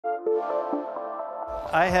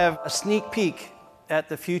I have a sneak peek at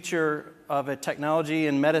the future of a technology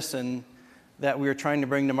in medicine that we are trying to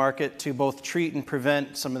bring to market to both treat and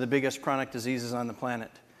prevent some of the biggest chronic diseases on the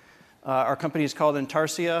planet. Our company is called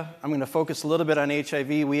Intarcia. I'm going to focus a little bit on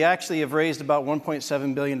HIV. We actually have raised about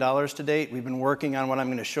 $1.7 billion to date. We've been working on what I'm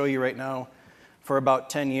going to show you right now for about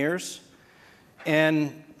 10 years.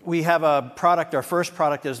 And we have a product, our first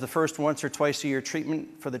product is the first once or twice a year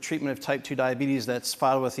treatment for the treatment of type 2 diabetes that's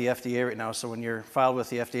filed with the FDA right now. So when you're filed with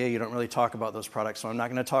the FDA, you don't really talk about those products. So I'm not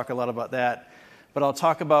going to talk a lot about that. But I'll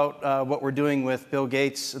talk about what we're doing with Bill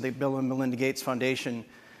Gates, the Bill and Melinda Gates Foundation,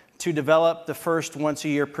 to develop the first once a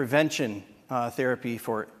year prevention therapy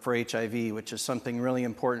for HIV, which is something really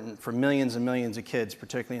important for millions and millions of kids,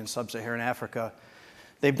 particularly in sub-Saharan Africa.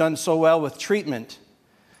 They've done so well with treatment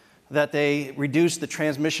that they reduced the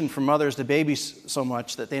transmission from mothers to babies so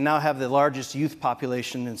much that they now have the largest youth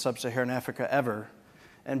population in sub-Saharan Africa ever.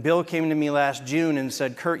 And Bill came to me last June and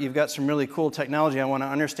said, Kurt, you've got some really cool technology. I want to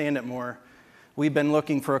understand it more. We've been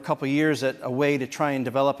looking for a couple years at a way to try and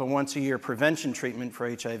develop a once-a-year prevention treatment for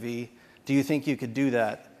HIV. Do you think you could do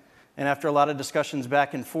that? And after a lot of discussions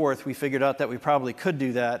back and forth, we figured out that we probably could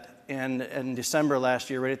do that. And in December last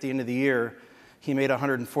year, right at the end of the year, he made a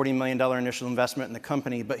 $140 million initial investment in the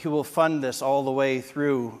company, but he will fund this all the way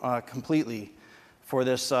through completely for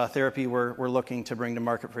this therapy we're looking to bring to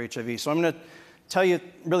market for HIV. So I'm going to tell you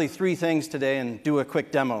really three things today and do a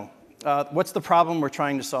quick demo. What's the problem we're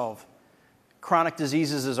trying to solve? Chronic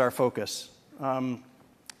diseases is our focus.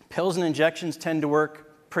 Pills and injections tend to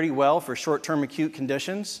work pretty well for short-term acute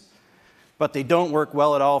conditions, but they don't work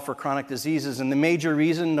well at all for chronic diseases. And the major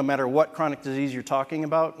reason, no matter what chronic disease you're talking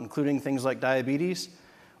about, including things like diabetes,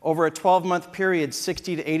 over a 12-month period,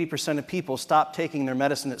 60 to 80% of people stop taking their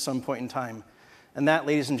medicine at some point in time. And that,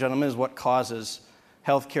 ladies and gentlemen, is what causes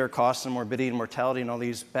healthcare costs and morbidity and mortality and all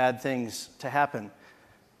these bad things to happen.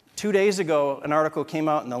 2 days ago, an article came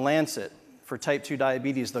out in The Lancet for type 2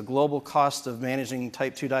 diabetes. The global cost of managing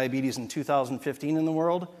type 2 diabetes in 2015 in the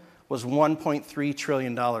world was $1.3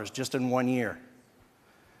 trillion just in 1 year.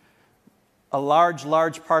 A large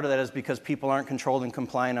part of that is because people aren't controlled and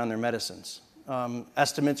compliant on their medicines.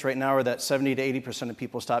 Estimates right now are that 70 to 80% of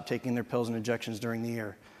people stop taking their pills and injections during the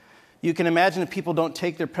year. You can imagine if people don't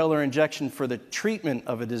take their pill or injection for the treatment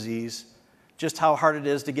of a disease, just how hard it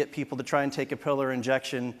is to get people to try and take a pill or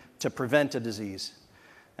injection to prevent a disease.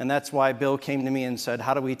 And that's why Bill came to me and said,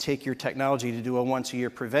 how do we take your technology to do a once-a-year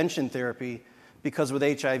prevention therapy? Because with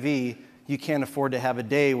HIV, you can't afford to have a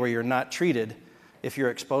day where you're not treated. If you're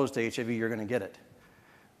exposed to HIV, you're going to get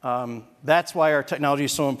it. That's why our technology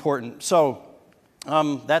is so important. So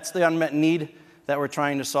that's the unmet need that we're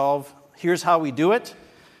trying to solve. Here's how we do it.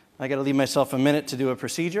 I got to leave myself a minute to do a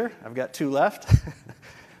procedure. I've got 2 left.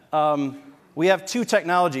 We have 2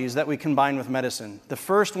 technologies that we combine with medicine. The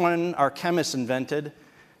first one our chemists invented.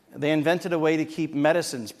 They invented a way to keep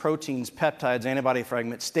medicines, proteins, peptides, antibody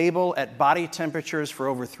fragments stable at body temperatures for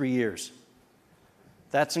over 3 years.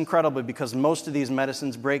 That's incredible because most of these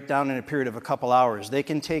medicines break down in a period of a couple hours. They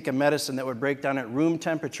can take a medicine that would break down at room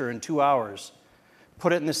temperature in 2 hours,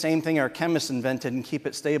 put it in the same thing our chemists invented, and keep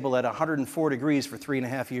it stable at 104 degrees for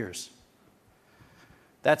 3.5 years.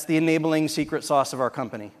 That's the enabling secret sauce of our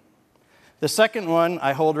company. The second one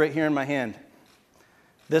I hold right here in my hand.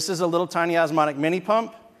 This is a little tiny osmotic mini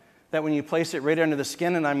pump that when you place it right under the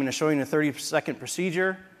skin, and I'm going to show you in a 30-second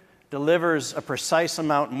procedure, delivers a precise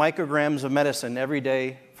amount, micrograms of medicine every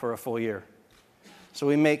day for a full year. So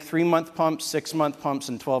we make 3-month pumps, 6-month pumps,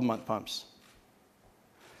 and 12-month pumps.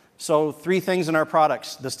 So 3 things in our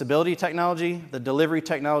products: the stability technology, the delivery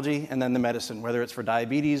technology, and then the medicine, whether it's for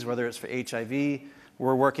diabetes, whether it's for HIV.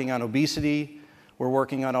 We're working on obesity. We're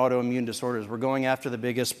working on autoimmune disorders. We're going after the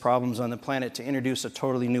biggest problems on the planet to introduce a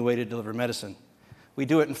totally new way to deliver medicine. We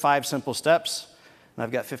do it in 5 simple steps, and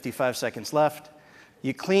I've got 55 seconds left.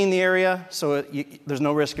 You clean the area so there's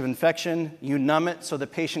no risk of infection. You numb it so the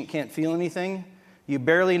patient can't feel anything. You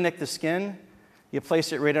barely nick the skin. You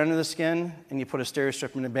place it right under the skin, and you put a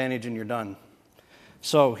Steri-Strip and a bandage, and you're done.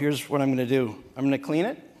 So here's what I'm going to do. I'm going to clean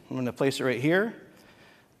it. I'm going to place it right here.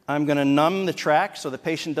 I'm going to numb the track so the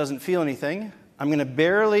patient doesn't feel anything. I'm going to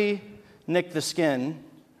barely nick the skin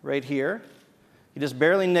right here. You just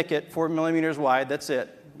barely nick it, 4 millimeters wide, that's it.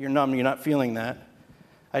 You're numb, you're not feeling that.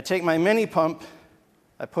 I take my mini pump,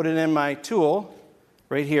 I put it in my tool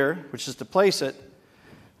right here, which is to place it.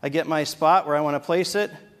 I get my spot where I want to place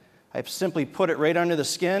it. I simply put it right under the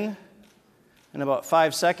skin. In about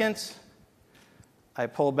 5 seconds, I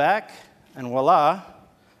pull back, and voila,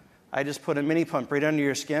 I just put a mini pump right under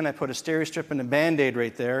your skin. I put a Steri-Strip and a Band-Aid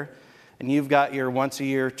right there, and you've got your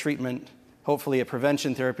once-a-year treatment, hopefully a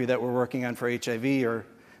prevention therapy that we're working on for HIV or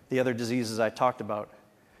the other diseases I talked about.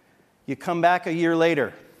 You come back a year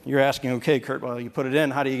later. You're asking, okay, Kurt, well, you put it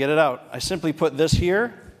in. How do you get it out? I simply put this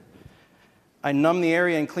here. I numb the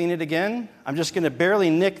area and clean it again. I'm just going to barely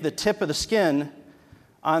nick the tip of the skin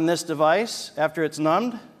on this device after it's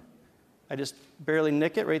numbed. I just barely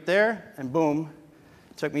nick it right there, and boom.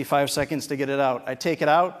 It took me 5 seconds to get it out. I take it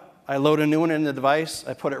out. I load a new one in the device.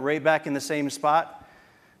 I put it right back in the same spot,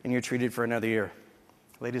 and you're treated for another year.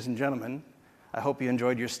 Ladies and gentlemen, I hope you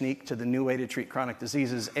enjoyed your sneak to the new way to treat chronic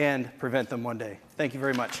diseases and prevent them one day. Thank you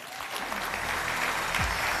very much.